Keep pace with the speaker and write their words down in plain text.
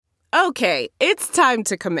Okay, it's time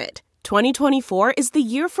to commit. 2024 is the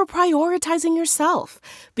year for prioritizing yourself.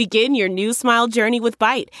 Begin your new smile journey with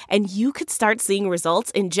Byte, and you could start seeing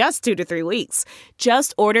results in just 2 to 3 weeks.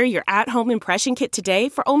 Just order your at-home impression kit today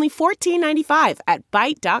for only $14.95 at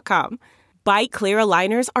Byte.com. Byte Clear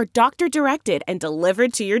aligners are doctor-directed and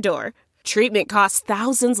delivered to your door. Treatment costs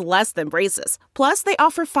thousands less than braces. Plus, they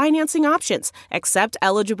offer financing options, accept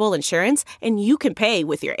eligible insurance, and you can pay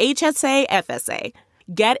with your HSA, FSA.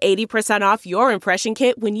 Get 80% off your impression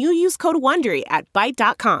kit when you use code WONDERY at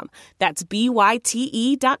Byte.com. That's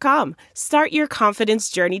BYTE.com. Start your confidence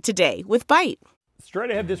journey today with Byte.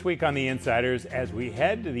 Straight ahead this week on The Insiders, as we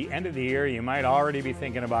head to the end of the year, you might already be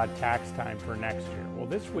thinking about tax time for next year. Well,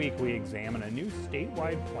 this week we examine a new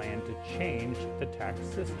statewide plan to change the tax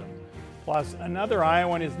system. Plus, another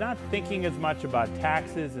Iowan is not thinking as much about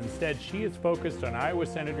taxes. Instead, she is focused on Iowa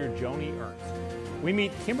Senator Joni Ernst. We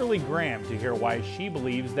meet Kimberly Graham to hear why she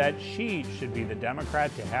believes that she should be the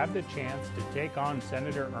Democrat to have the chance to take on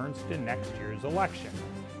Senator Ernst in next year's election.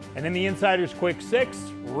 And in the Insider's Quick Six,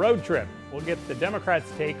 road trip. We'll get the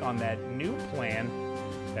Democrats' take on that new plan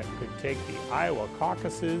that could take the Iowa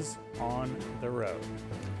caucuses on the road.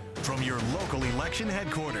 From your local election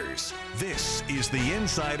headquarters, this is The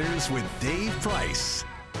Insiders with Dave Price.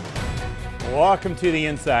 Welcome to The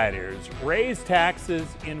Insiders. Raise taxes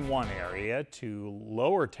in one area to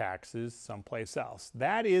lower taxes someplace else.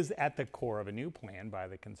 That is at the core of a new plan by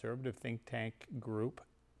the conservative think tank group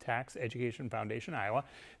Tax Education Foundation, Iowa.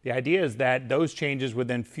 The idea is that those changes would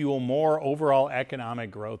then fuel more overall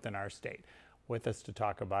economic growth in our state. With us to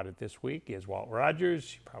talk about it this week is Walt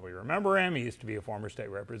Rogers. You probably remember him. He used to be a former state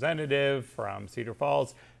representative from Cedar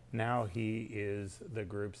Falls. Now he is the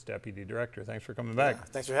group's deputy director. Thanks for coming back. Yeah,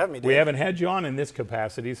 thanks for having me, Dave. We haven't had you on in this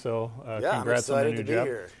capacity, so congrats on the new job.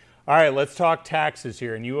 Here. All right, let's talk taxes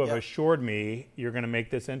here. And you have assured me you're going to make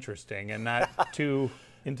this interesting and not too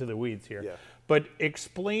into the weeds here. Yeah. But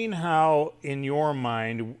explain how, in your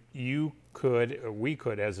mind, we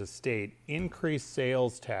could, as a state, increase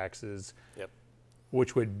sales taxes,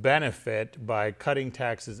 which would benefit by cutting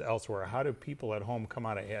taxes elsewhere. How do people at home come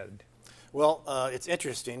out ahead? Well, it's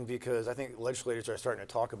interesting because I think legislators are starting to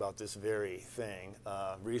talk about this very thing.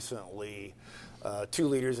 Recently, two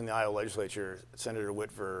leaders in the Iowa legislature, Senator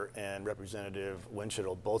Whitver and Representative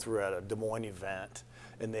Winchell, both were at a Des Moines event,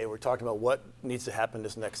 and they were talking about what needs to happen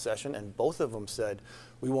this next session, and both of them said,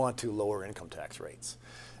 we want to lower income tax rates.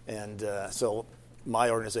 And so my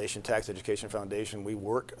organization, Tax Education Foundation, we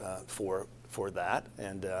work for that,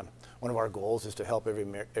 and one of our goals is to help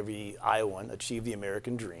every Iowan achieve the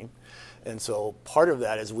American dream. And so part of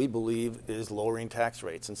that, as we believe, is lowering tax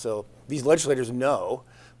rates. And so these legislators know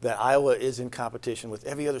that Iowa is in competition with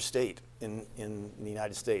every other state in the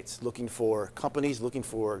United States, looking for companies, looking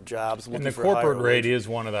for jobs, looking for higher And the corporate rate wages. is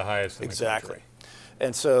one of the highest in the country.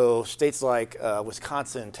 And so states like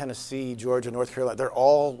Wisconsin, Tennessee, Georgia, North Carolina, they're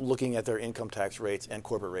all looking at their income tax rates and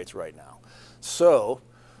corporate rates right now. So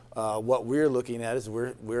what we're looking at is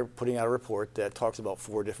we're putting out a report that talks about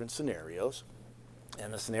 4 different scenarios.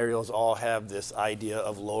 And the scenarios all have this idea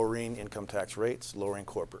of lowering income tax rates, lowering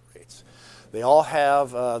corporate rates. They all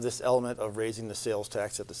have this element of raising the sales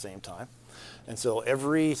tax at the same time. And so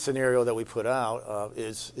every scenario that we put out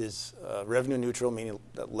is revenue neutral, meaning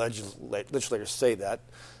that legislators say that,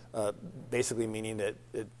 basically meaning that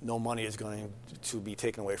no money is going to be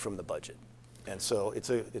taken away from the budget. And so it's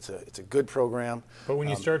a good program. But when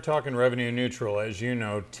you start talking revenue neutral, as you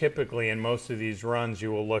know, typically in most of these runs,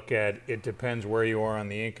 you will look at it depends where you are on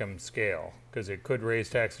the income scale, because it could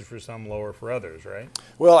raise taxes for some, lower for others, right?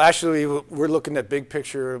 Well, actually, we're looking at big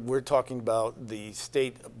picture. We're talking about the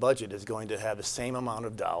state budget is going to have the same amount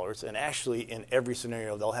of dollars, and actually in every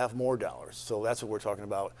scenario, they'll have more dollars. So that's what we're talking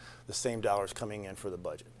about, the same dollars coming in for the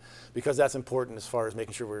budget. Because that's important as far as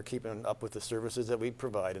making sure we're keeping up with the services that we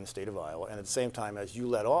provide in the state of Iowa. And at the same time, as you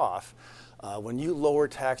let off, when you lower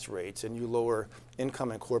tax rates and you lower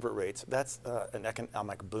income and corporate rates, that's an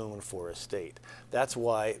economic boon for a state. That's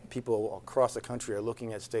why people across the country are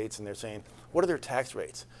looking at states and they're saying, what are their tax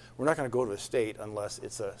rates? We're not going to go to a state unless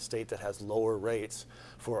it's a state that has lower rates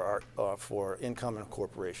for for income and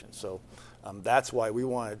corporations. So that's why we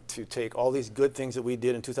wanted to take all these good things that we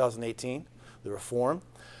did in 2018, the reform,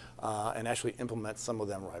 and actually implement some of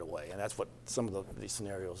them right away. And that's what some of these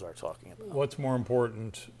scenarios are talking about. What's more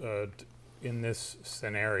important in this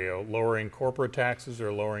scenario, lowering corporate taxes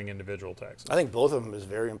or lowering individual taxes? I think both of them is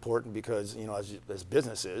very important because, you know, as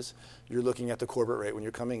businesses, you're looking at the corporate rate when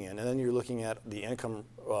you're coming in, and then you're looking at the income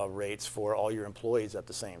rates for all your employees at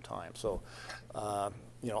the same time. So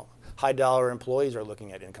high dollar employees are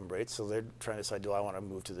looking at income rates, so they're trying to decide, do I want to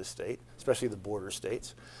move to this state, especially the border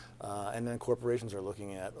states. And then corporations are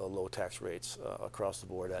looking at low tax rates across the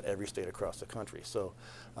board at every state across the country. So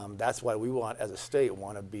that's why we as a state,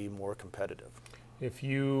 want to be more competitive. If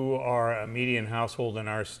you are a median household in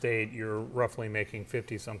our state, you're roughly making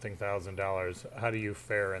 $50-something thousand. How do you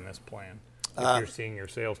fare in this plan if you're seeing your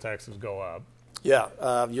sales taxes go up? Yeah,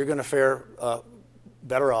 you're going to fare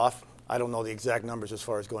better off. I don't know the exact numbers as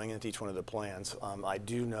far as going into each one of the plans. I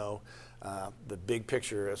do know the big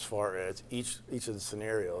picture as far as each of the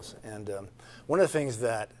scenarios. And one of the things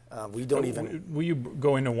that we don't even... Will you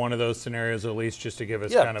go into one of those scenarios at least just to give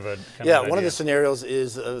us kind of an one of the scenarios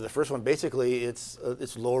is the first one. Basically, it's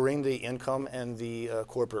lowering the income and the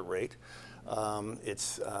corporate rate.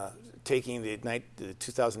 It's taking the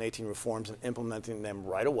 2018 reforms and implementing them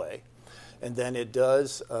right away. And then it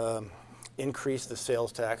does... increase the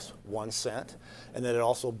sales tax 1 cent, and then it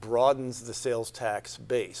also broadens the sales tax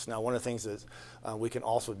base. Now, one of the things that we can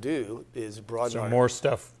also do is broaden. So more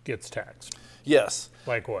stuff gets taxed. Yes.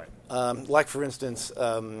 Like what? Like, for instance,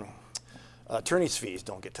 attorney's fees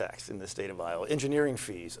don't get taxed in the state of Iowa. Engineering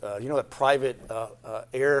fees. That private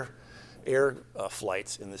air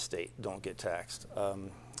flights in the state don't get taxed.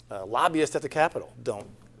 Lobbyists at the Capitol don't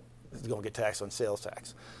get taxed on sales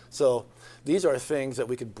tax. So these are things that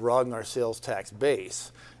we could broaden our sales tax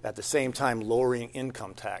base at the same time lowering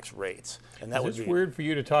income tax rates. And that would be weird for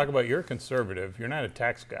you to talk about. You're conservative. You're not a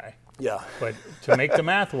tax guy. Yeah. But to make the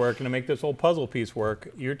math work and to make this whole puzzle piece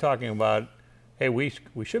work, you're talking about, hey, we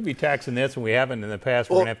should be taxing this, and we haven't in the past.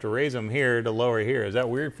 We're going to have to raise them here to lower here. Is that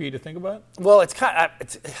weird for you to think about? Well, it's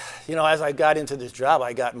as I got into this job,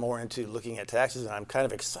 I got more into looking at taxes, and I'm kind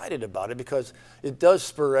of excited about it because it does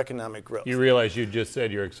spur economic growth. You realize you just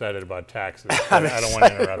said you're excited about taxes. I don't want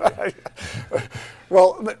to interrupt you.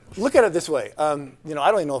 Well, look at it this way. I don't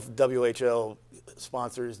even know if WHO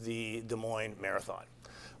sponsors the Des Moines Marathon.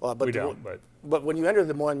 But we don't. But when you enter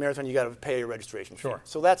the Des Moines Marathon, you got to pay a registration fee. Sure.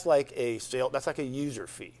 So that's like a sale. That's like a user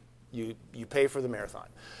fee. You pay for the marathon.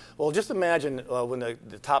 Well, just imagine when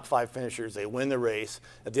the top 5 finishers, they win the race.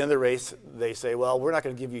 At the end of the race, they say, well, we're not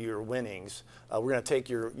going to give you your winnings. We're going to take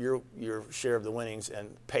your share of the winnings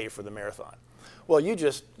and pay for the marathon. Well, you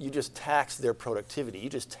just tax their productivity. You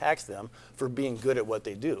just tax them for being good at what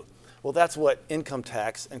they do. Well, that's what income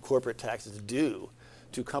tax and corporate taxes do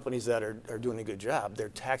to companies that are doing a good job. They're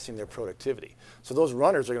taxing their productivity. So those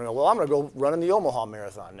runners are going to go, well, I'm going to go run in the Omaha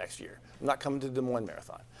Marathon next year. I'm not coming to the Des Moines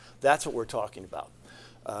Marathon. That's what we're talking about.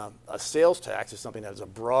 A sales tax is something that is a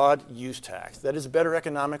broad use tax. That is better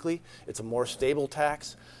economically. It's a more stable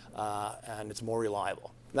tax, and it's more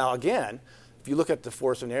reliable. Now, again, if you look at the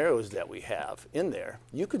 4 scenarios that we have in there,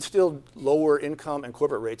 you could still lower income and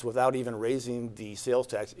corporate rates without even raising the sales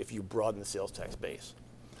tax if you broaden the sales tax base.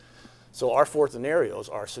 So our 4 scenarios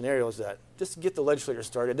are scenarios that just to get the legislators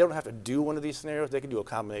started. They don't have to do one of these scenarios. They can do a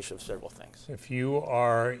combination of several things. If you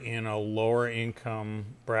are in a lower income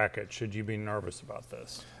bracket, should you be nervous about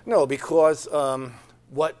this? No, because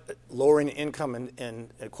what lowering income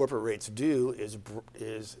and corporate rates do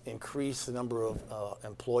is increase the number of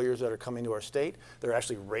employers that are coming to our state. They're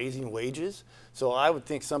actually raising wages. So I would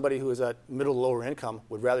think somebody who is at middle to lower income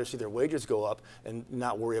would rather see their wages go up and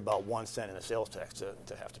not worry about 1 cent in a sales tax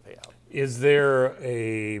to have to pay out. Is there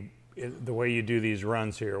the way you do these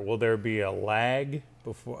runs here, will there be a lag?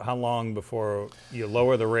 How long before you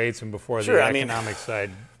lower the rates and before the economic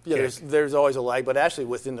side? Yeah, there's always a lag, but actually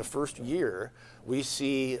within the first year, we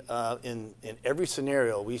see in every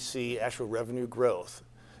scenario, we see actual revenue growth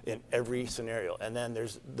in every scenario. And then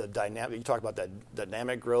there's the dynamic, you talk about that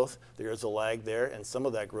dynamic growth, there is a lag there, and some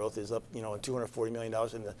of that growth is up, $240 million.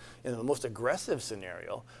 In the most aggressive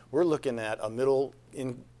scenario, we're looking at a middle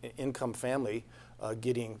income family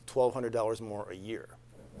getting $1,200 more a year.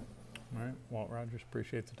 All right, Walt Rogers,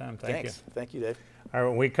 appreciate the time. Thank you. Thank you, Dave. All right,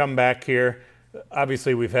 when we come back here,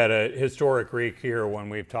 obviously we've had a historic week here when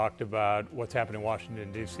we've talked about what's happened in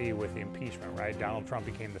Washington, D.C. with the impeachment, right? Donald Trump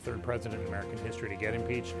became the 3rd president in American history to get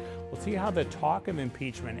impeached. We'll see how the talk of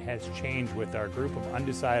impeachment has changed with our group of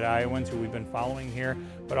undecided Iowans who we've been following here,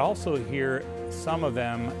 but also hear some of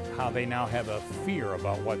them, how they now have a fear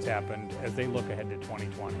about what's happened as they look ahead to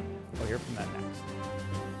 2020. We'll hear from that next.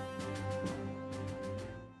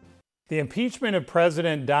 The impeachment of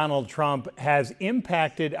President Donald Trump has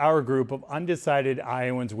impacted our group of undecided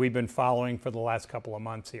Iowans we've been following for the last couple of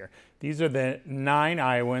months here. These are the 9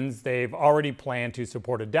 Iowans. They've already planned to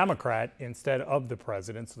support a Democrat instead of the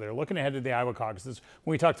president, so they're looking ahead to the Iowa caucuses.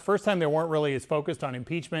 When we talked the first time, they weren't really as focused on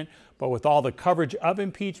impeachment, but with all the coverage of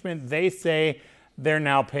impeachment, they say they're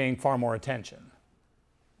now paying far more attention.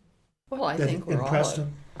 Well, I think we're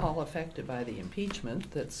all affected by the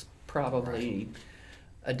impeachment. That's probably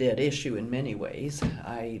a dead issue in many ways.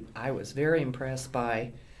 I was very impressed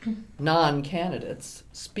by non-candidates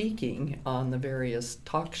speaking on the various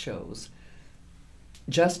talk shows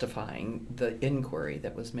justifying the inquiry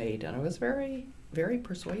that was made, and it was very, very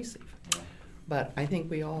persuasive. But I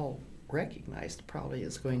think we all recognized probably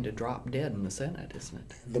is going to drop dead in the Senate, isn't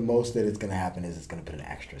it? The most that it's going to happen is it's going to put an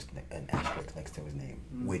asterisk next to his name,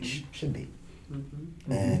 which should be.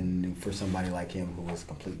 And for somebody like him who is a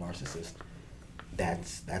complete narcissist,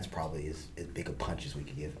 that's probably as big a punch as we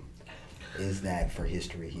could give him, is that for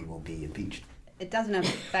history he will be impeached. It doesn't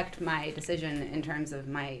affect my decision in terms of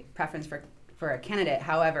my preference for a candidate.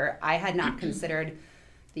 However, I had not considered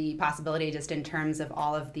the possibility just in terms of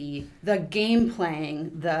all of the game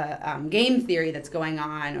playing, the game theory that's going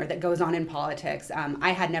on or that goes on in politics.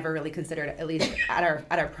 I had never really considered, at least at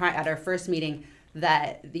our first meeting,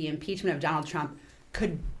 that the impeachment of Donald Trump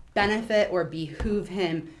could benefit or behoove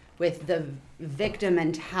him with the victim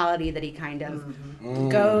mentality that he kind of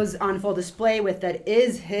goes on full display with. That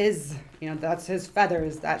is his, that's his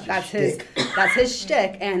feathers. That's his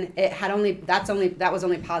shtick. And that was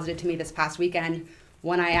only posited to me this past weekend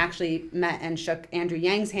when I actually met and shook Andrew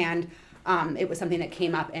Yang's hand. It was something that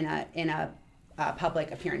came up in a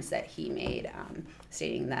public appearance that he made,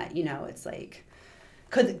 stating that it's like,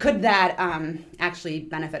 could that actually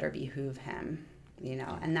benefit or behoove him?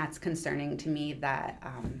 And that's concerning to me that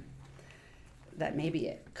maybe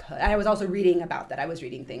it could. I was also reading about that. I was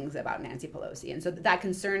reading things about Nancy Pelosi, and so that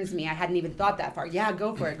concerns me. I hadn't even thought that far. Yeah,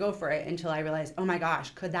 go for it, until I realized, oh my gosh,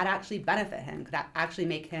 could that actually benefit him? Could that actually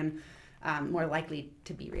make him more likely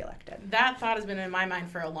to be reelected? That thought has been in my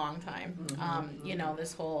mind for a long time.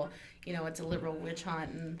 This whole, it's a liberal witch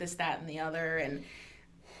hunt and this, that, and the other. And,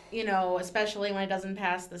 especially when it doesn't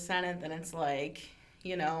pass the Senate, then it's like,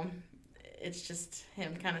 it's just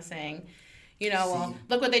him kind of saying, well,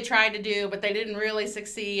 look what they tried to do, but they didn't really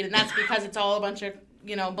succeed. And that's because it's all a bunch of,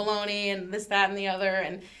 baloney and this, that, and the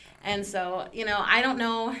other. And so, I don't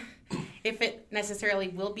know if it necessarily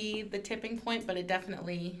will be the tipping point, but it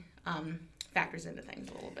definitely factors into things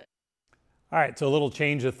a little bit. All right, so a little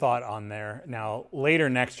change of thought on there. Now, later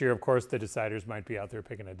next year, of course, the deciders might be out there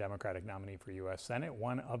picking a Democratic nominee for U.S. Senate.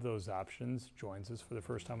 One of those options joins us for the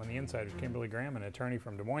first time on the Insiders, Kimberly Graham, an attorney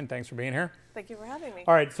from Des Moines. Thanks for being here. Thank you for having me.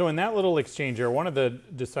 All right, so in that little exchange here, one of the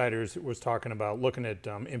deciders was talking about looking at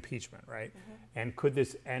impeachment, right? And could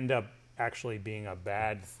this end up actually being a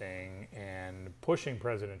bad thing and pushing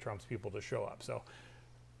President Trump's people to show up? So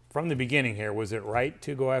from the beginning here, was it right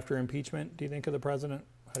to go after impeachment, do you think, of the president?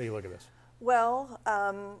 How do you look at this? Well,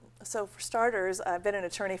 so for starters, I've been an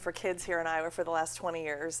attorney for kids here in Iowa for the last 20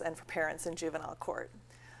 years and for parents in juvenile court.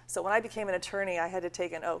 So when I became an attorney, I had to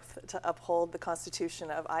take an oath to uphold the Constitution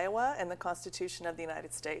of Iowa and the Constitution of the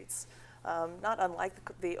United States. Not unlike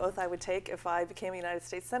the oath I would take if I became a United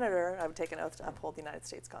States Senator, I would take an oath to uphold the United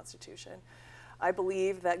States Constitution. I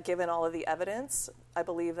believe that given all of the evidence, I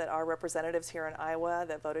believe that our representatives here in Iowa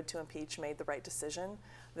that voted to impeach made the right decision.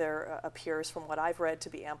 There appears, from what I've read, to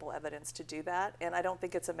be ample evidence to do that. And I don't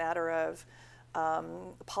think it's a matter of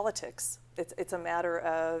politics. It's a matter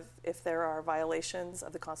of if there are violations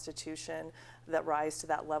of the Constitution that rise to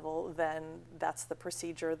that level, then that's the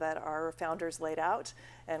procedure that our founders laid out,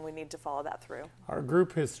 and we need to follow that through. Our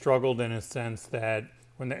group has struggled in a sense that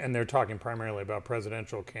and they're talking primarily about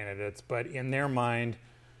presidential candidates, but in their mind,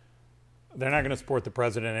 they're not going to support the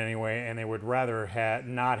president anyway, and they would rather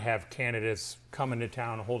not have candidates come into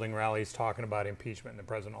town holding rallies talking about impeachment and the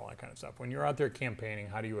president, all that kind of stuff. When you're out there campaigning,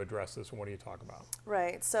 how do you address this and what do you talk about?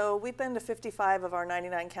 Right. So we've been to 55 of our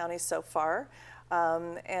 99 counties so far,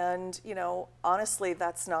 and honestly,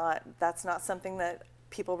 that's not something that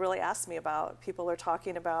people really ask me about. People are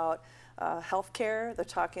talking about healthcare, they're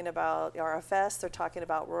talking about RFS, they're talking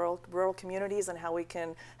about rural communities and how we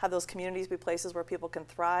can have those communities be places where people can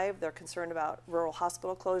thrive. They're concerned about rural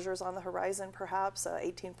hospital closures on the horizon, perhaps.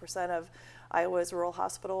 18% of Iowa's rural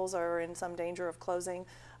hospitals are in some danger of closing.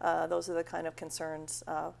 Those are the kind of concerns,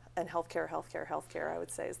 and healthcare, I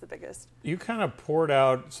would say, is the biggest. You kind of poured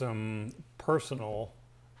out some personal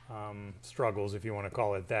struggles, if you want to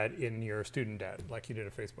call it that, in your student debt, like you did a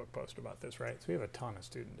Facebook post about this, right? So we have a ton of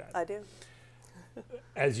student debt. I do.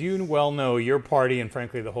 As you well know, your party and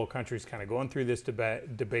frankly the whole country is kind of going through this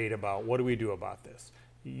debate about what do we do about this.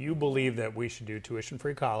 You believe that we should do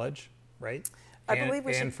tuition-free college, right?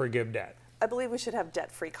 And forgive debt. I believe we should have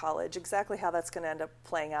debt-free college. Exactly how that's going to end up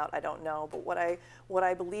playing out, I don't know. But what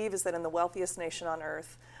I believe is that in the wealthiest nation on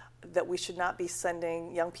earth, that we should not be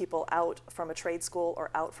sending young people out from a trade school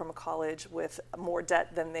or out from a college with more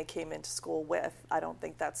debt than they came into school with. I don't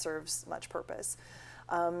think that serves much purpose.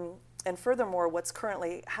 And furthermore, what's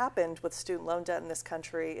currently happened with student loan debt in this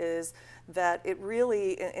country is that it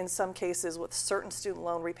really, in some cases with certain student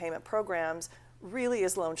loan repayment programs, really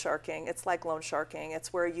is loan sharking. It's like loan sharking.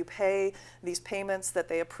 It's where you pay these payments that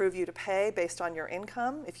they approve you to pay based on your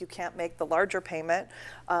income if you can't make the larger payment.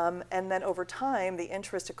 And then over time, the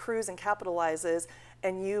interest accrues and capitalizes,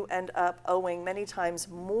 and you end up owing many times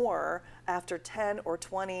more after 10 or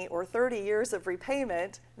 20 or 30 years of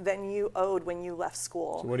repayment than you owed when you left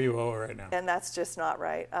school. So what do you owe right now? And that's just not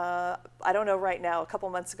right. I don't know right now. A couple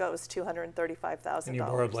months ago, it was $235,000. And you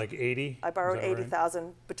borrowed like 80? I borrowed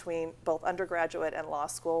 $80,000 between both undergraduate and law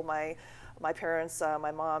school. My parents,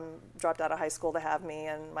 my mom dropped out of high school to have me,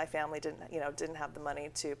 and my family didn't have the money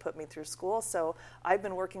to put me through school. So I've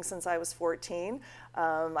been working since I was 14.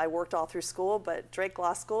 I worked all through school, but Drake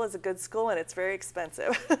Law School is a good school, and it's very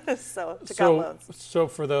expensive. So took out loans. So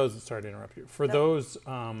for those, sorry to interrupt you, for those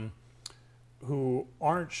who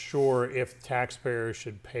aren't sure if taxpayers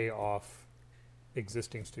should pay off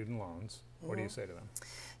existing student loans, what do you say to them?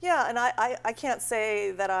 Yeah, and I can't say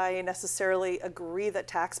that I necessarily agree that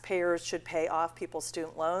taxpayers should pay off people's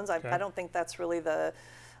student loans. I don't think that's really the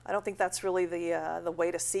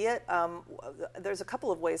way to see it. There's a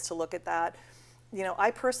couple of ways to look at that. You know,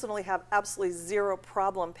 I personally have absolutely zero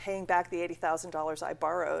problem paying back the $80,000 I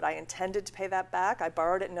borrowed. I intended to pay that back. I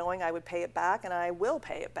borrowed it knowing I would pay it back, and I will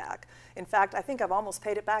pay it back. In fact, I think I've almost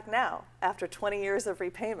paid it back now after 20 years of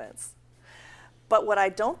repayments. But what I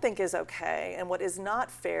don't think is okay, and what is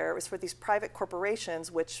not fair, is for these private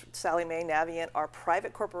corporations, which Sallie Mae, Navient are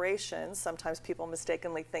private corporations. Sometimes people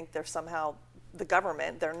mistakenly think they're somehow the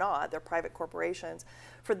government. They're not. They're private corporations.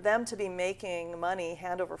 For them to be making money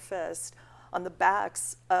hand over fist on the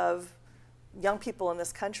backs of young people in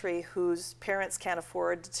this country whose parents can't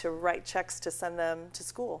afford to write checks to send them to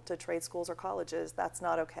school, to trade schools or colleges, that's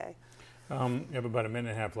not okay. You have about a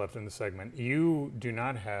minute and a half left in the segment. You do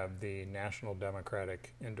not have the National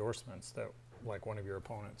Democratic endorsements that, like one of your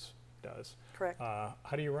opponents does. Correct.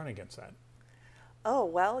 How do you run against that? Oh,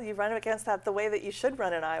 well, you run against that the way that you should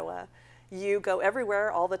run in Iowa. You go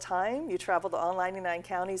everywhere all the time. You travel to all 99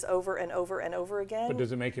 counties over and over and over again. But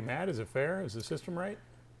does it make you mad? Is it fair? Is the system right?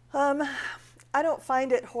 I don't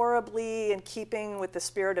find it horribly in keeping with the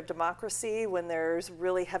spirit of democracy when there's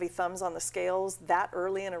really heavy thumbs on the scales that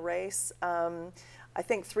early in a race. I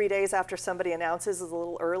think 3 days after somebody announces is a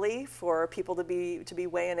little early for people to be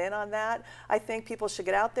weighing in on that. I think people should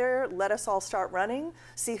get out there, let us all start running,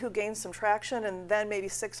 see who gains some traction, and then maybe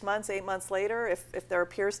 6 months, 8 months later, if there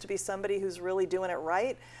appears to be somebody who's really doing it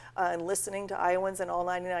right and listening to Iowans in all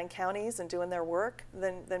 99 counties and doing their work,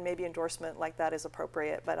 then maybe endorsement like that is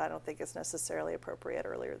appropriate, but I don't think it's necessarily appropriate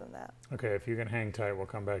earlier than that. Okay, if you can hang tight, we'll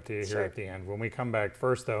come back to you Sure. here at the end. When we come back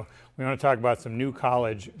first, though, we want to talk about some new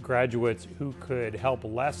college graduates who could help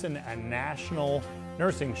lessen a national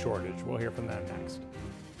nursing shortage. We'll hear from them next.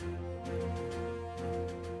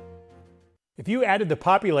 If you added the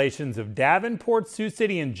populations of Davenport, Sioux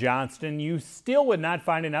City, and Johnston, you still would not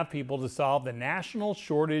find enough people to solve the national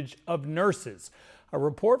shortage of nurses. A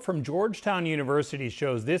report from Georgetown University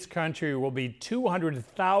shows this country will be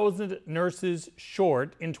 200,000 nurses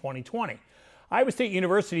short in 2020. Iowa State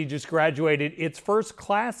University just graduated its first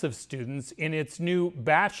class of students in its new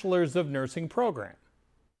Bachelor's of Nursing program.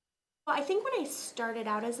 Well, I think when I started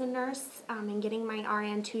out as a nurse and getting my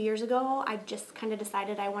RN 2 years ago, I just kind of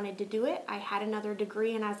decided I wanted to do it. I had another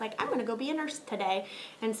degree and I was like, I'm going to go be a nurse today.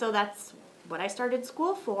 And so that's what I started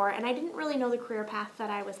school for. And I didn't really know the career path that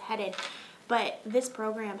I was headed. But this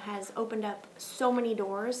program has opened up so many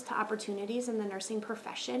doors to opportunities in the nursing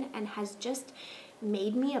profession and has just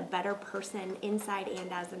made me a better person inside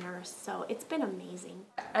and as a nurse. So it's been amazing.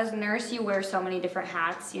 As a nurse, you wear so many different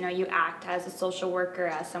hats. You know, you act as a social worker,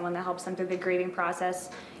 as someone that helps them through the grieving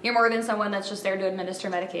process. You're more than someone that's just there to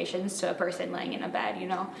administer medications to a person laying in a bed, you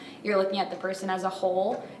know. You're looking at the person as a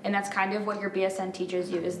whole, and that's kind of what your BSN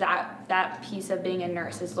teaches you, is that piece of being a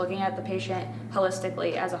nurse, is looking at the patient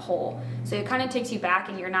holistically as a whole. So it kind of takes you back,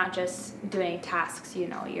 and you're not just doing tasks, you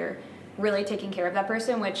know. You're really taking care of that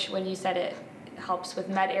person, which, when you said it, helps with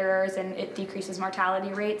med errors and it decreases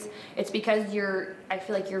mortality rates. It's because I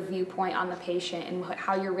feel like your viewpoint on the patient and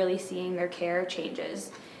how you're really seeing their care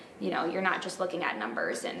changes. You know, you're not just looking at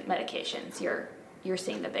numbers and medications. You're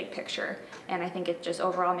seeing the big picture. And I think it just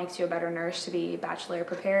overall makes you a better nurse to be bachelor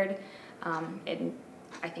prepared. And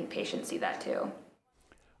I think patients see that too.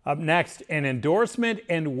 Up next, an endorsement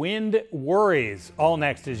and wind worries. All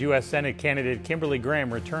next as U.S. Senate candidate Kimberly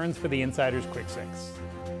Graham returns for the Insider's Quick Six.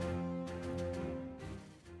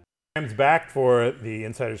 Time's back for the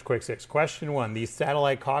Insider's Quick Six. Question 1, these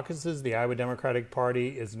satellite caucuses the Iowa Democratic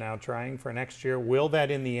Party is now trying for next year, will that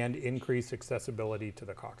in the end increase accessibility to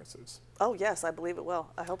the caucuses? Oh, yes, I believe it will.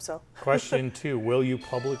 I hope so. Question 2, will you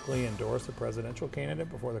publicly endorse a presidential candidate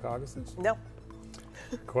before the caucuses? No.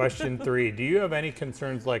 Question 3, do you have any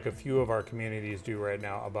concerns like a few of our communities do right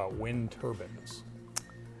now about wind turbines?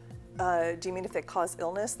 Do you mean if they cause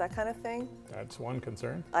illness, that kind of thing? That's one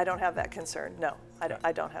concern. I don't have that concern. No, I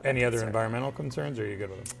don't have that Any other concern. environmental concerns, or are you good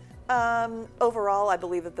with them? Overall, I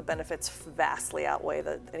believe that the benefits vastly outweigh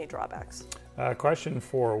any drawbacks. Question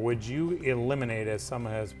 4, would you eliminate, as some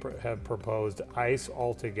have proposed, ICE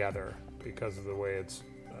altogether because of the way it's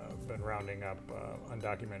been rounding up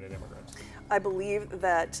undocumented immigrants? I believe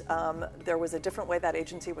that there was a different way that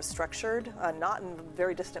agency was structured, not in the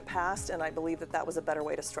very distant past, and I believe that that was a better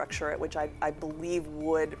way to structure it, which I believe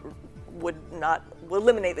would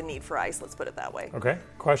eliminate the need for ICE, let's put it that way. Okay.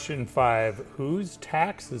 Question 5, whose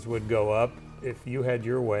taxes would go up if you had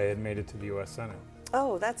your way and made it to the U.S. Senate?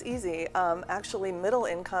 Oh, that's easy. Actually, middle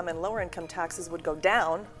income and lower income taxes would go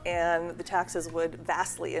down, and the taxes would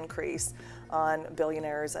vastly increase on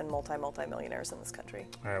billionaires and multi-millionaires in this country.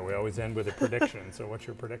 All right, we always end with a prediction. So what's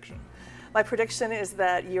your prediction? My prediction is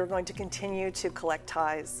that you're going to continue to collect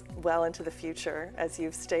ties well into the future, as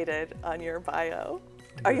you've stated on your bio.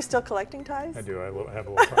 Are you still collecting ties? I do. I have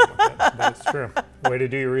a little problem with that. That's true. Way to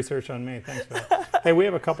do your research on me. Thanks for that. Hey, we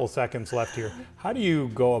have a couple seconds left here. How do you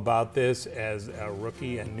go about this as a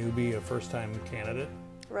rookie, a newbie, a first-time candidate?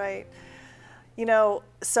 Right. You know,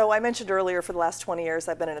 so I mentioned earlier, for the last 20 years,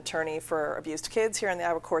 I've been an attorney for abused kids here in the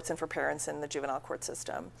Iowa courts and for parents in the juvenile court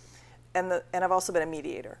system. And I've also been a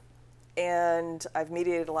mediator. And I've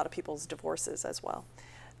mediated a lot of people's divorces as well.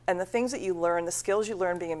 And the things that you learn, the skills you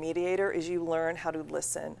learn being a mediator, is you learn how to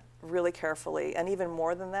listen really carefully. And even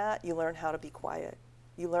more than that, you learn how to be quiet.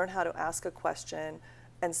 You learn how to ask a question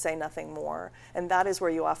and say nothing more. And that is where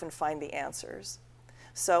you often find the answers.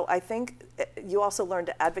 So I think you also learn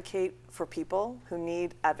to advocate for people who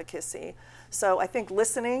need advocacy. So I think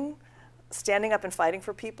listening, standing up and fighting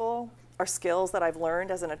for people are skills that I've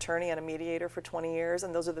learned as an attorney and a mediator for 20 years,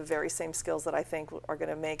 and those are the very same skills that I think are going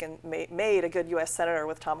to made a good U.S. Senator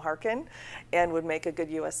with Tom Harkin, and would make me a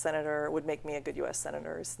good U.S.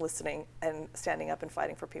 Senator, is listening and standing up and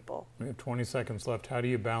fighting for people. We have 20 seconds left. How do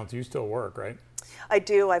you balance? You still work, right? I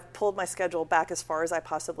do. I've pulled my schedule back as far as I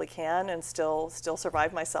possibly can and still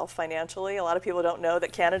survive myself financially. A lot of people don't know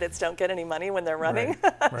that candidates don't get any money when they're running.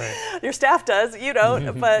 Right. Your staff does, you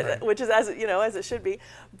don't, but right. Which is as it should be.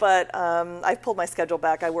 But I've pulled my schedule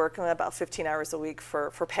back. I work about 15 hours a week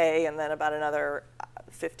for pay, and then about another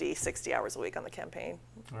 50, 60 hours a week on the campaign.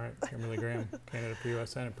 All right, Kimberly Graham, candidate for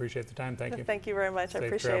U.S. Senate. Appreciate the time. Thank you. Thank you very much. Safe I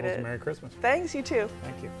appreciate travels, it. Merry Christmas. Thanks, you too.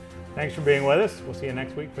 Thank you. Thanks for being with us. We'll see you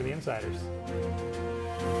next week for the Insiders.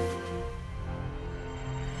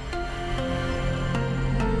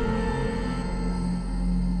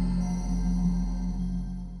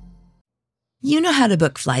 You know how to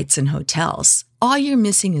book flights and hotels. All you're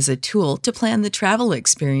missing is a tool to plan the travel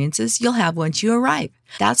experiences you'll have once you arrive.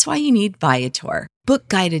 That's why you need Viator. Book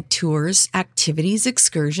guided tours, activities,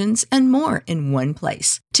 excursions, and more in one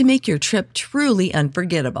place to make your trip truly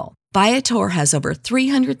unforgettable. Viator has over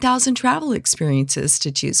 300,000 travel experiences to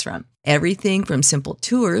choose from. Everything from simple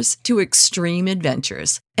tours to extreme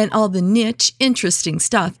adventures and all the niche, interesting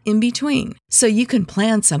stuff in between. So you can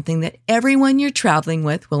plan something that everyone you're traveling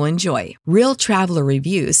with will enjoy. Real traveler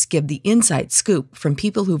reviews give the inside scoop from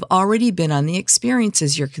people who've already been on the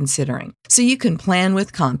experiences you're considering. So you can plan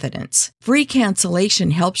with confidence. Free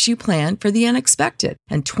cancellation helps you plan for the unexpected.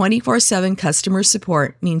 And 24/7 customer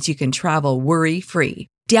support means you can travel worry-free.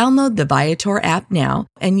 Download the Viator app now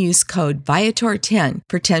and use code Viator10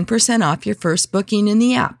 for 10% off your first booking in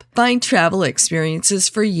the app. Find travel experiences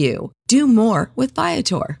for you. Do more with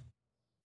Viator.